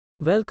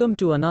Welcome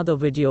to another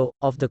video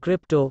of the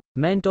Crypto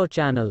Mentor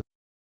channel.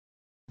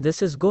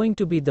 This is going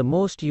to be the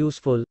most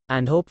useful,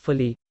 and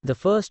hopefully, the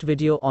first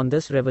video on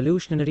this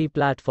revolutionary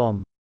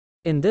platform.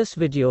 In this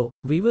video,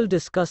 we will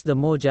discuss the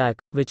Mojaik,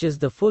 which is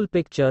the full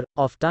picture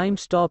of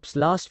Timestope's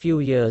last few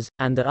years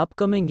and the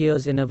upcoming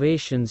years'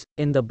 innovations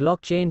in the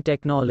blockchain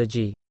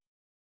technology.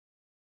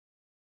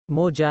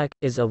 Mojaik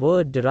is a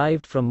word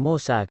derived from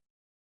Mosaic.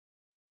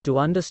 To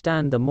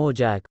understand the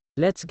Mojaik,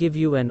 let's give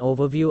you an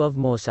overview of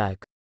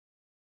Mosaic.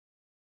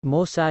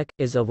 Mosaic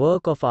is a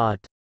work of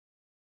art.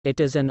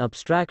 It is an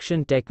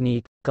abstraction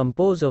technique,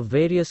 composed of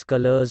various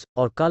colors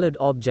or colored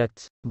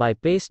objects, by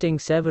pasting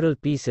several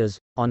pieces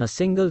on a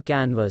single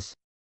canvas.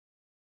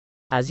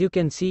 As you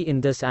can see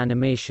in this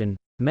animation,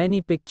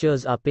 many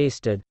pictures are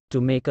pasted to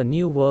make a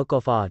new work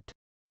of art.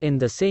 In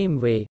the same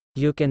way,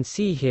 you can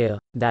see here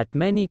that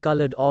many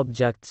colored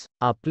objects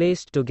are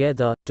placed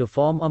together to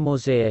form a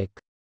mosaic.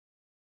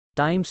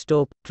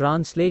 Timestope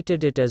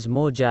translated it as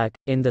Mojaik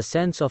in the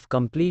sense of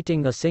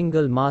completing a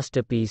single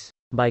masterpiece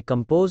by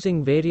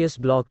composing various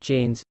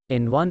blockchains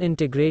in one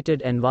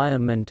integrated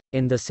environment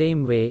in the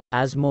same way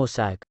as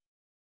Mosaic.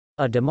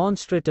 A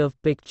demonstrative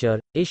picture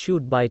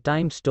issued by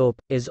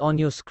Timestope is on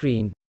your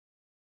screen.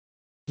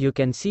 You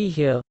can see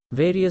here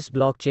various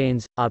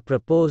blockchains are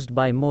proposed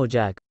by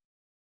Mojaik.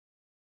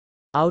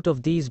 Out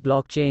of these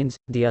blockchains,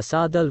 the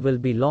Asadal will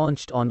be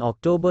launched on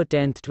October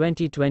 10,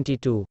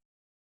 2022.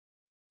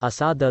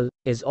 Asadal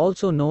is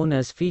also known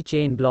as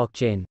FeeChain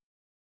blockchain.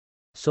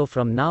 So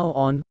from now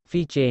on,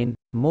 FeeChain,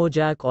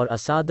 Mojaik or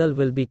Asadal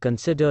will be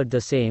considered the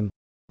same,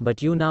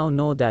 but you now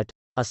know that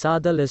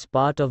Asadal is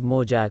part of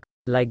Mojaik,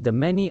 like the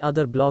many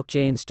other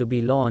blockchains to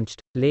be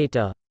launched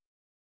later.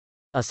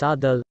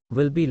 Asadal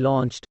will be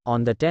launched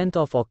on the 10th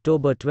of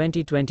October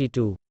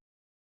 2022.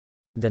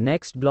 The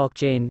next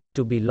blockchain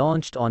to be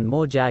launched on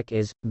Mojaik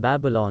is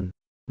Babylon.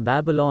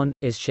 Babylon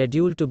is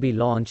scheduled to be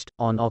launched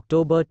on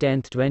October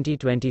 10,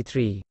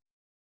 2023.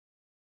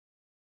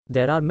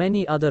 There are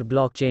many other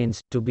blockchains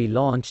to be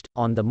launched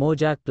on the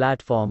Mojaik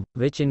platform,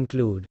 which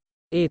include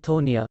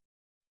Athonia,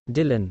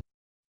 Dylan,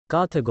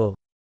 Carthago,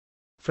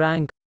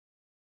 Frank,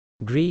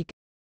 Greek,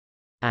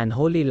 and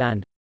Holy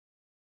Land.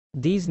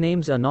 These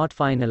names are not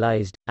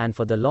finalized, and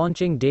for the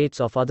launching dates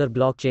of other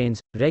blockchains,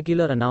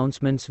 regular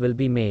announcements will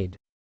be made.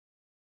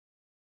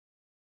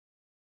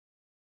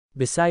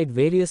 Beside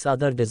various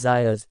other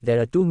desires, there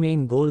are two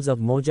main goals of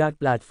Mojaik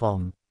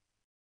platform.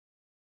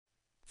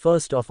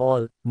 First of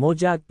all,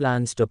 Mojaik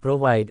plans to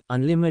provide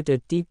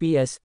unlimited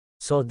TPS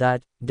so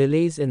that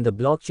delays in the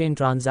blockchain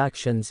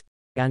transactions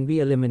can be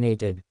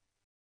eliminated.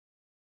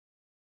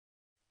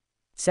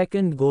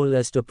 Second goal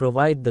is to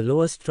provide the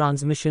lowest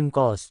transmission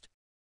cost.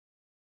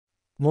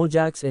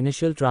 Mojaik's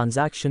initial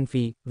transaction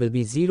fee will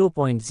be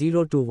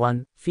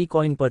 0.021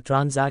 FeeCoin per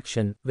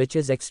transaction, which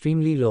is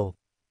extremely low.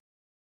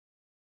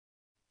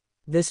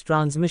 This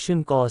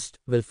transmission cost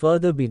will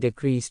further be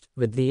decreased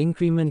with the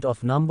increment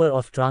of number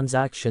of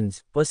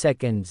transactions per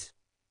seconds.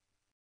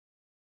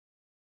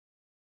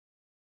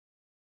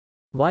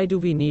 Why do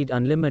we need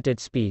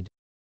unlimited speed?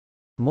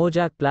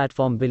 Mojaik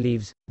platform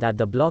believes that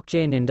the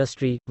blockchain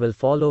industry will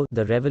follow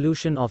the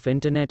revolution of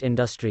internet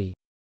industry.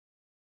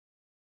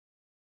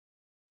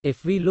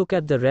 If we look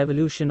at the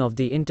revolution of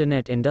the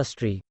internet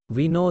industry,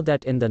 we know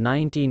that in the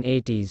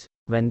 1980s,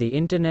 when the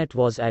internet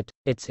was at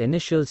its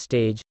initial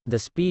stage, the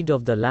speed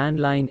of the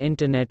landline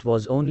internet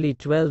was only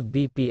 12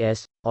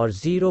 bps, or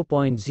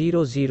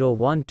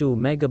 0.0012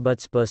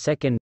 megabits per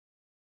second.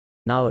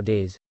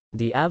 Nowadays,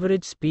 the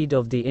average speed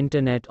of the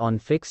internet on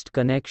fixed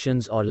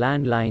connections or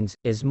landlines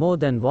is more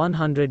than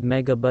 100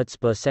 megabits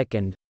per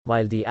second,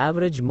 while the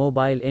average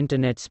mobile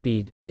internet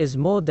speed is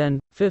more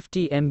than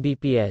 50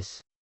 mbps.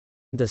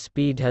 The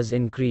speed has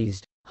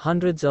increased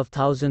hundreds of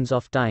thousands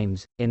of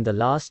times in the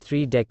last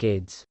 3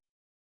 decades.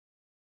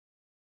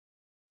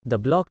 The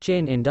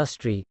blockchain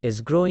industry is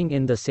growing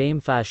in the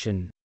same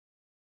fashion.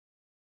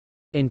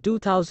 In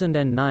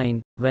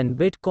 2009, when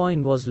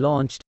Bitcoin was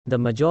launched, the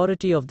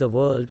majority of the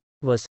world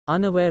was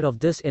unaware of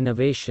this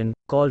innovation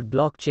called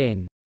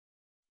blockchain.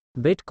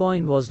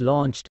 Bitcoin was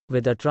launched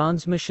with a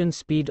transmission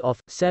speed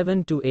of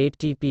 7 to 8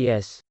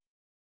 TPS.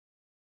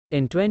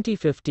 In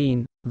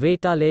 2015,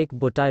 Vitalik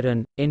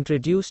Buterin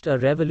introduced a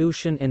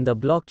revolution in the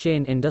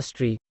blockchain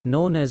industry,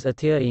 known as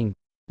Ethereum.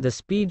 The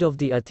speed of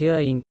the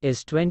Ethereum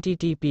is 20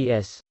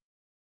 TPS.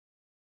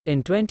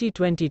 In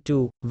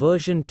 2022,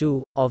 version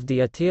 2 of the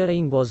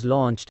Ethereum was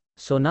launched,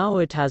 so now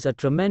it has a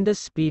tremendous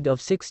speed of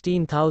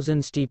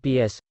 16,000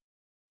 TPS.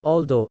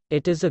 Although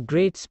it is a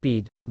great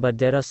speed, but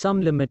there are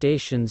some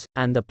limitations,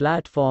 and the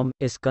platform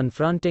is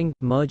confronting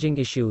merging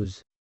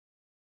issues.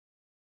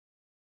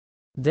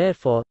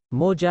 Therefore,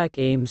 Mojaik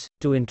aims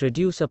to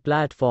introduce a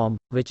platform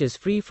which is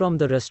free from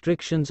the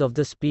restrictions of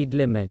the speed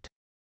limit.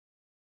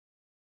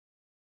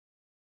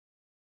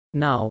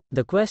 Now,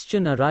 the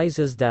question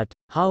arises that,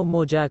 how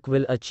Mojaik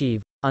will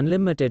achieve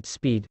unlimited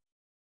speed?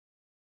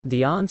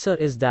 The answer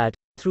is that,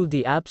 through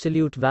the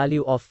absolute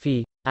value of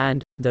fee,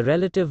 and the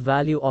relative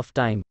value of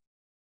time.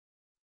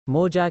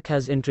 Mojaik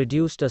has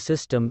introduced a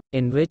system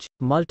in which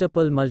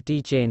multiple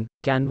multichain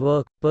can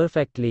work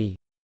perfectly.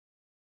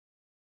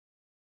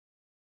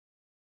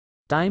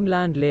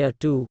 Timeland Layer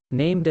 2,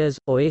 named as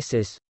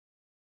Oasis.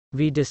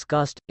 We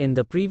discussed in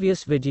the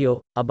previous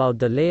video about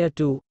the Layer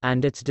 2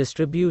 and its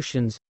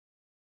distributions.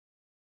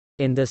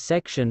 In this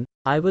section,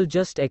 I will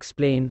just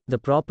explain the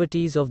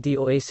properties of the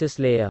Oasis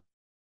layer.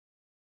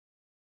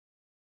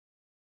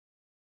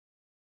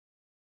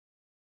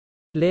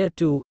 Layer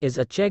 2 is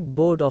a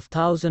checkboard of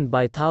 1000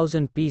 by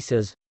 1000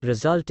 pieces,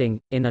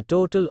 resulting in a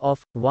total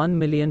of 1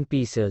 million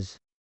pieces.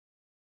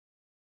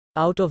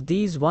 Out of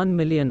these 1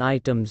 million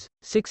items,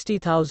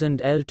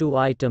 60,000 L2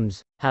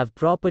 items have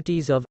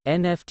properties of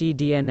NFT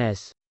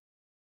DNS.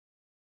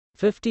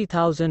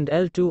 50,000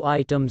 L2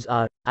 items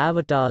are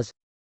avatars.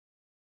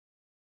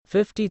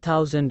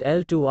 50,000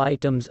 L2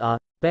 items are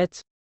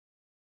pets.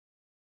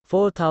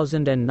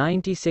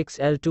 4,096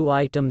 L2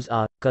 items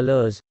are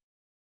colors.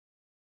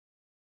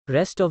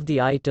 Rest of the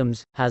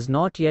items has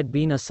not yet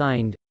been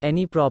assigned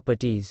any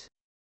properties.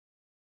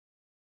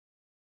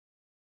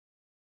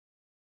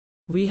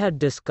 We had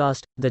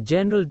discussed the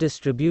general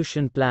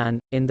distribution plan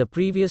in the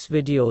previous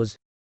videos.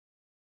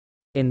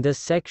 In this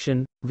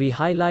section, we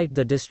highlight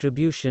the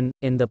distribution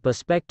in the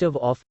perspective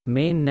of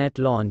mainnet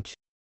launch.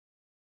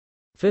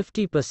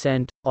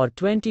 50% or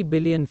 20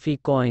 billion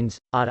FeeCoins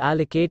are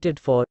allocated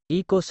for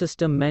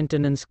ecosystem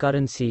maintenance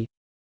currency.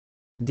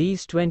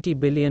 These 20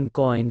 billion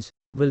coins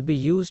will be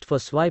used for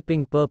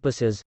swiping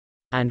purposes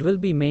and will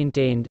be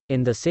maintained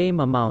in the same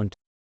amount.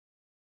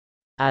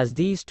 As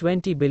these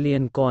 20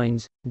 billion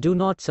coins do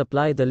not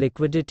supply the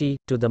liquidity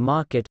to the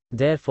market,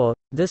 therefore,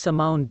 this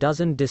amount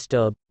doesn't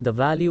disturb the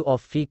value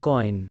of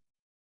FeeCoin.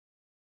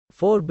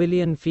 4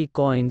 billion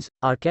FeeCoins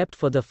are kept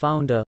for the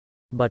founder,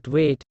 but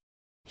wait,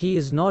 he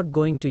is not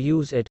going to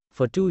use it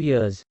for 2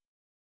 years.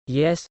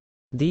 Yes,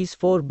 these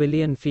 4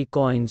 billion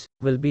FeeCoins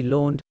will be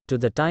loaned to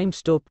the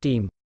Timestope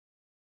team.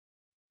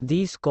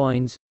 These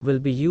coins will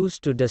be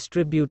used to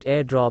distribute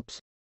airdrops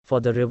for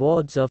the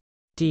rewards of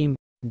team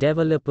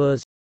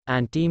developers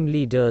and team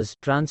leaders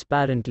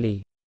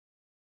transparently.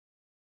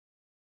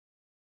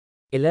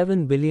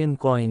 11 billion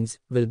coins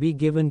will be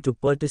given to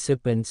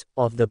participants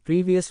of the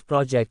previous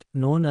project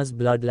known as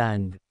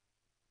Bloodland.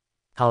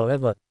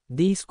 However,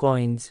 these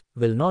coins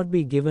will not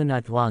be given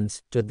at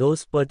once to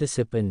those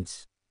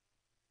participants.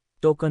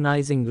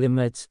 Tokenizing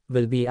limits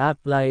will be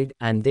applied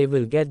and they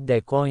will get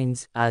their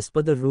coins as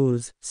per the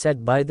rules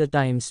set by the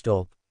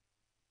Timestope.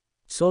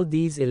 So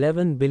these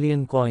 11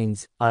 billion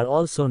coins are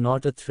also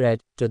not a threat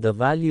to the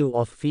value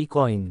of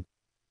FeeCoin.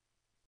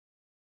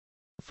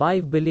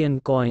 5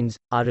 billion coins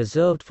are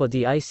reserved for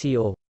the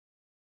ICO.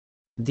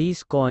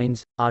 These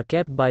coins are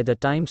kept by the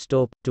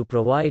Timestope to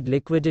provide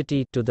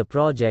liquidity to the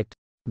project,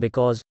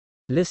 because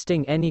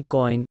listing any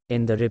coin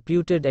in the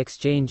reputed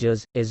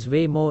exchanges is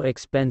way more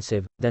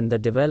expensive than the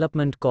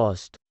development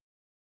cost.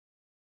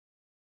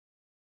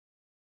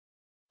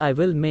 I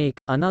will make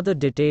another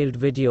detailed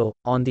video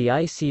on the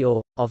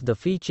ICO of the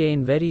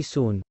FeeChain very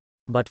soon,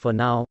 but for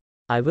now,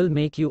 I will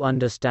make you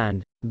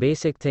understand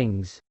basic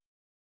things.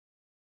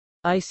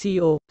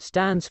 ICO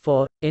stands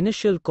for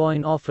Initial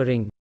Coin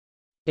Offering.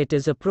 It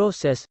is a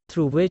process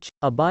through which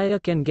a buyer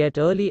can get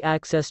early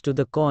access to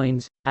the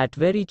coins at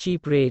very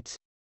cheap rates.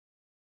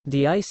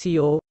 The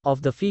ICO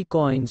of the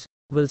FeeCoins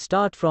will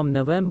start from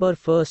November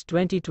 1,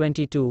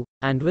 2022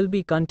 and will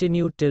be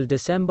continued till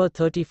December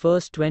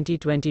 31,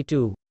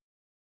 2022.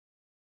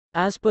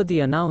 As per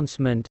the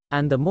announcement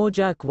and the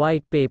Mojaik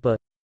white paper,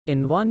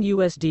 in 1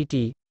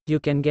 USDT, you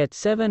can get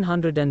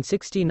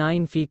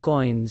 769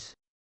 FeeCoins.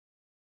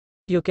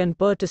 You can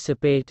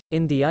participate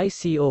in the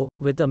ICO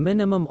with a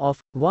minimum of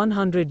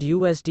 100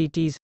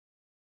 USDTs.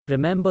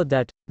 Remember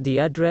that the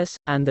address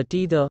and the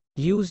tether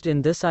used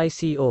in this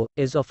ICO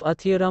is of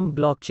Ethereum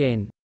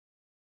blockchain.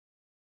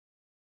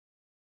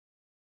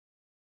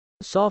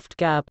 Soft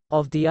cap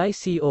of the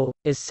ICO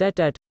is set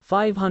at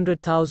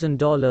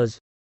 $500,000,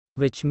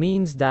 which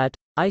means that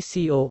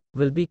ICO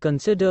will be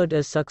considered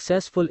as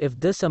successful if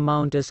this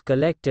amount is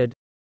collected,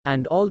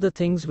 and all the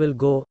things will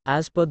go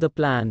as per the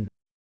plan.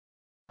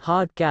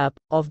 Hard cap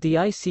of the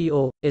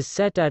ICO is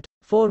set at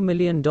 $4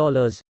 million.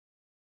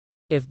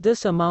 If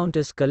this amount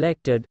is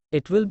collected,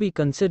 it will be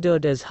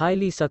considered as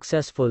highly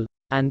successful,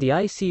 and the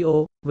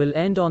ICO will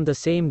end on the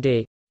same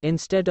day,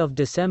 instead of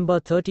December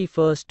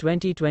 31,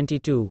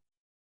 2022.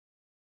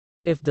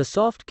 If the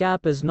soft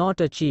cap is not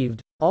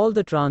achieved, all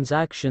the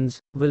transactions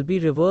will be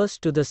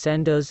reversed to the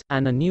senders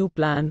and a new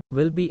plan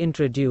will be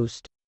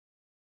introduced.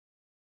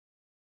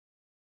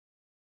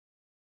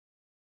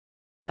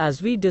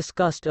 As we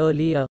discussed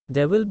earlier,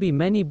 there will be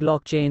many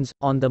blockchains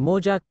on the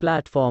Mojaik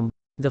platform.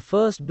 The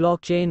first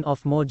blockchain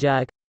of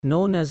Mojaik,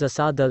 known as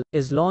Asadal,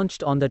 is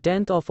launched on the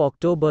 10th of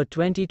October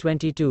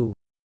 2022.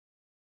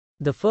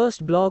 The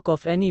first block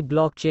of any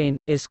blockchain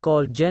is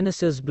called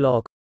Genesis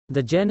block.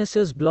 The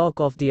Genesis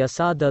block of the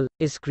Asadal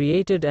is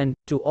created and,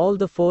 to all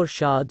the 4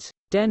 shards,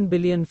 10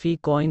 billion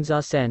FeeCoins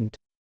are sent.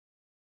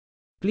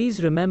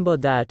 Please remember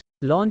that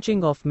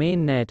launching of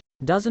mainnet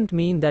doesn't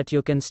mean that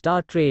you can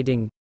start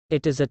trading.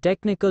 It is a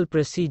technical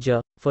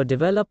procedure for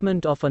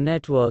development of a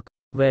network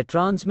where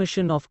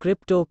transmission of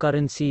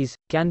cryptocurrencies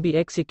can be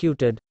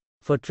executed.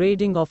 For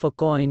trading of a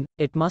coin,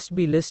 it must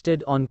be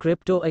listed on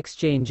crypto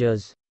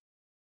exchanges.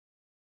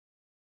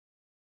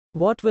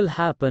 What will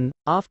happen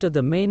after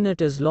the mainnet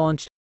is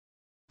launched?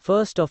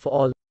 First of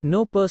all,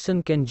 no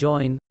person can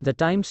join the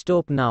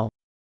Timestope now,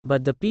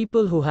 but the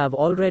people who have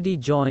already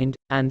joined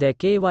and their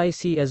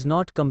KYC is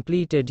not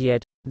completed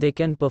yet, they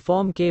can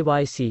perform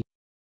KYC.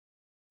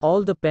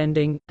 All the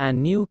pending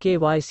and new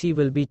KYC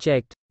will be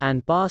checked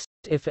and passed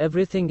if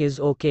everything is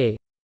okay.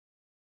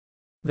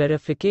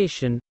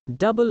 Verification,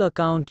 double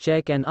account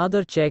check and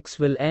other checks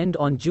will end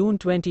on June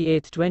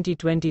 28,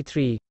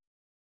 2023.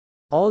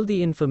 All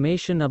the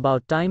information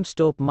about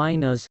Timestope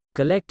miners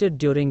collected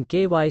during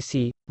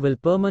KYC will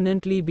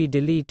permanently be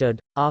deleted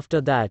after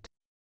that.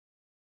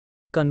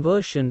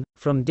 Conversion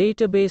from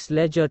database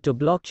ledger to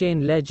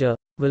blockchain ledger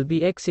will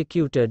be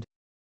executed.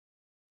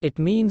 It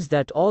means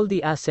that all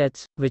the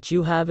assets which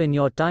you have in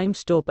your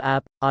Timestope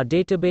app are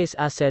database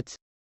assets.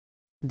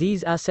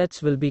 These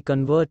assets will be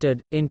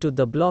converted into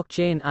the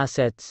blockchain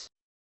assets.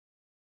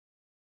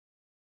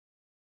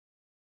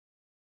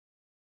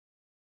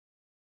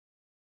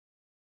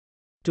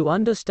 To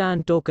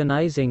understand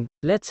tokenizing,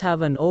 let's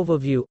have an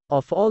overview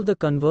of all the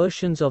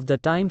conversions of the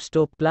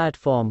Timestope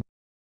platform.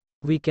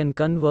 We can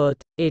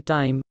convert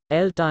A-time,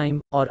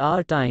 L-time, or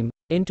R-time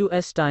into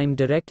S-time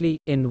directly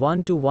in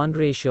 1:1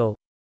 ratio.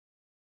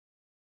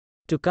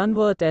 To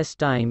convert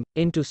S-time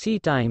into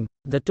C-time,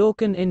 the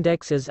token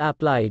index is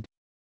applied.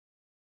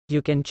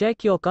 You can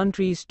check your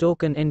country's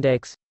token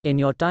index in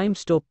your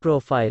Timestope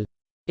profile.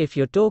 If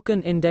your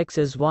token index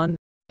is 1,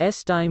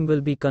 S-time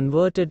will be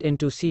converted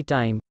into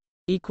C-time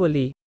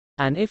equally,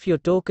 and if your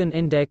token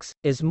index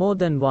is more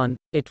than 1,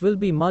 it will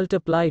be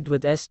multiplied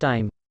with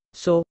S-time.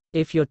 So,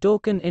 if your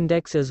token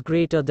index is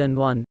greater than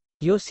 1,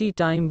 your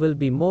C-time will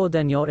be more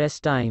than your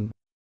S-time.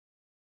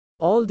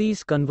 All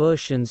these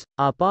conversions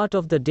are part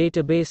of the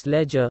database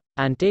ledger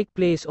and take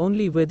place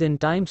only within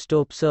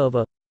Timestope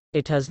server.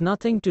 It has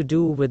nothing to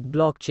do with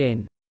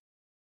blockchain.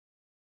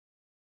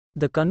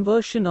 The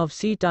conversion of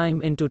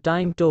C-time into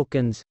time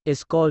tokens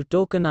is called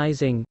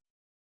tokenizing.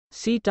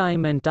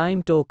 C-time and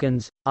time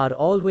tokens are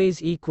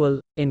always equal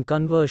in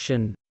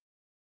conversion.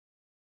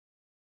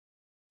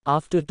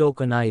 After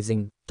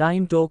tokenizing,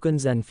 time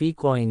tokens and fee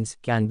coins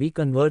can be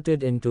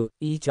converted into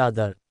each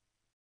other.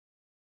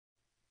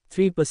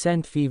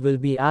 3% fee will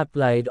be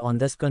applied on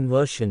this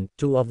conversion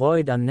to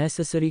avoid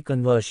unnecessary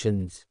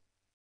conversions.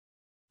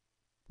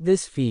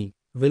 This fee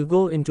will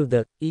go into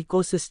the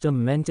ecosystem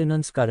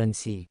maintenance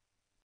currency.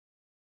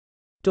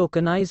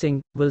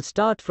 Tokenizing will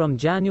start from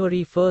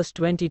January 1,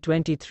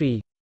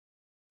 2023.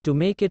 To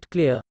make it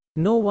clear,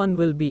 no one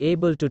will be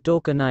able to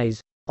tokenize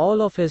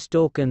all of his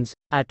tokens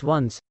at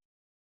once.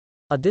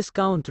 A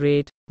discount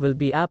rate will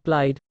be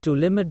applied to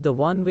limit the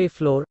one-way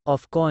flow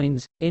of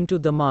coins into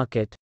the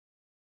market.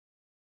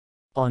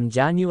 On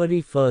January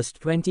 1,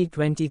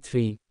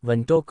 2023,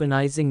 when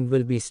tokenizing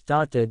will be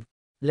started,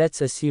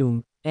 let's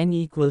assume n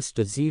equals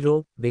to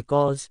 0,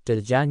 because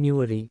till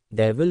January,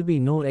 there will be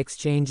no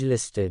exchange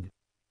listed.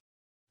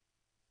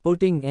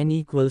 Putting n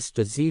equals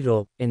to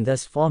 0 in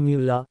this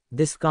formula,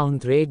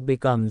 discount rate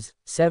becomes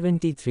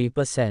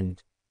 73%.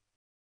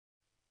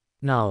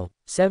 Now,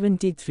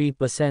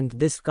 73%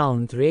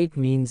 discount rate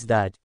means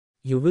that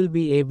you will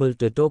be able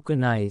to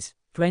tokenize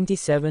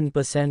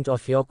 27%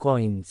 of your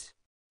coins.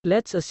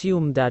 Let's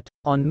assume that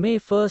on May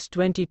 1,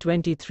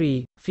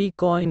 2023,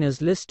 FeeChain is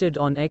listed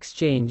on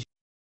exchange.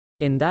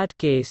 In that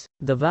case,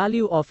 the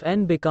value of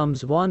n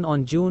becomes 1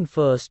 on June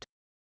 1.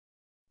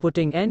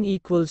 Putting n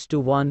equals to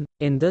 1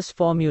 in this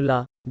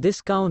formula,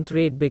 discount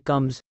rate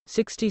becomes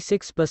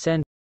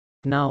 66%.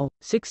 Now,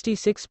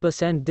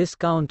 66%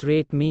 discount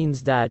rate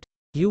means that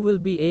you will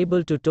be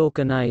able to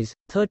tokenize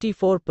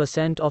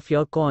 34% of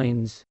your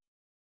coins.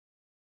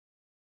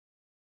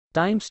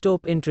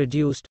 Timestope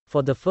introduced,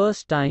 for the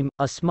first time,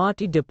 a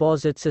Smarty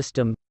deposit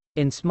system.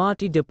 In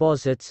Smarty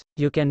deposits,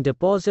 you can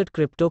deposit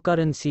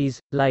cryptocurrencies,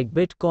 like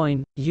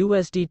Bitcoin,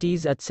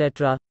 USDTs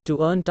etc.,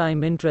 to earn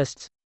time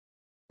interests.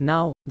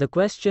 Now, the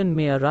question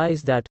may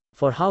arise that,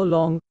 for how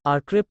long, our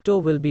crypto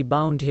will be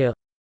bound here?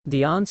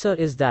 The answer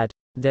is that,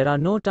 there are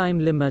no time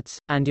limits,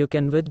 and you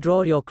can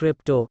withdraw your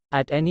crypto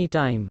at any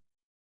time.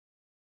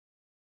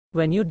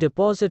 When you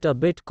deposit a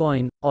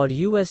Bitcoin or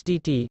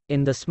USDT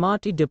in the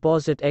Smarty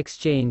Deposit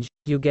Exchange,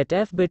 you get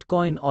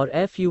FBitcoin or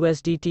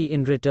FUSDT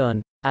in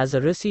return, as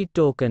a receipt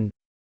token.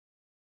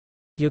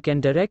 You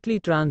can directly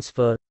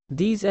transfer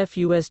these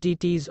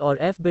FUSDTs or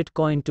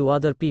FBitcoin to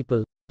other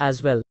people,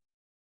 as well.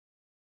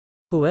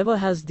 Whoever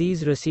has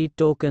these receipt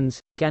tokens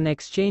can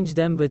exchange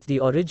them with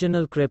the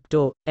original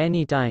crypto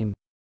anytime.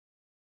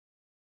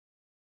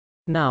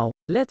 Now,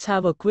 let's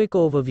have a quick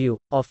overview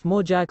of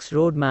Mojaik's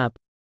roadmap.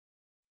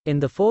 In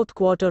the fourth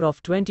quarter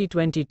of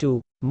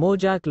 2022,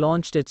 Mojaik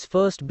launched its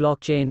first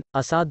blockchain,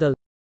 Asadal.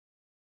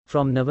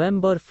 From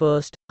November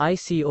 1,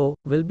 ICO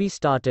will be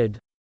started.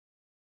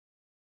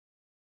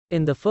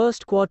 In the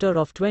first quarter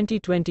of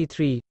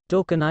 2023,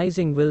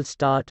 tokenizing will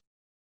start.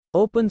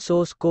 Open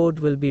source code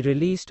will be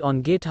released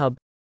on GitHub.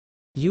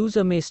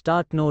 User may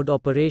start node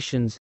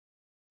operations.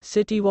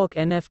 CityWalk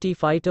NFT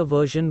Fighter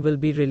version will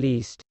be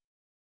released.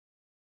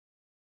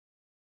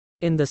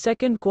 In the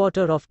second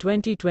quarter of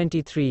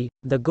 2023,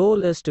 the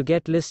goal is to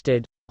get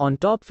listed on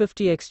top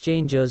 50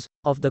 exchanges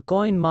of the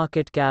coin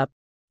market cap,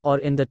 or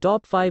in the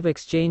top 5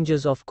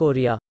 exchanges of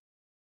Korea.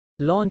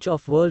 Launch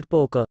of World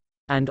Poker,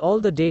 and all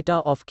the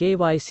data of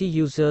KYC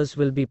users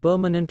will be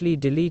permanently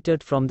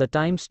deleted from the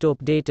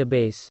Timestope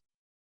database.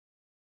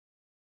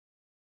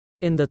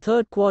 In the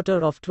third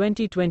quarter of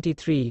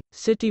 2023,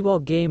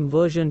 CityWalk Game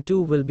version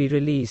 2 will be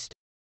released.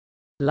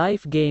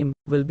 Life Game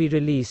will be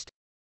released.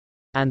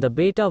 And the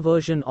beta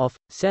version of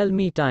Sell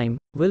Me Time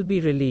will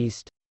be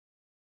released.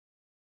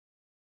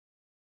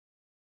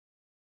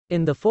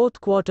 In the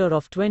fourth quarter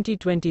of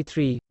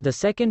 2023, the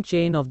second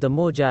chain of the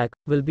Mojaik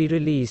will be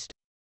released.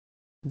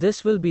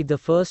 This will be the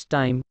first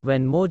time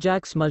when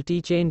Mojaik's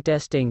multichain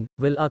testing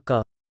will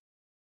occur.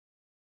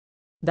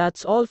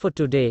 That's all for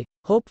today.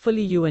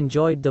 Hopefully you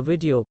enjoyed the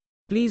video.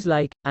 Please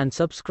like and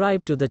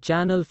subscribe to the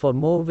channel for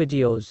more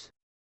videos.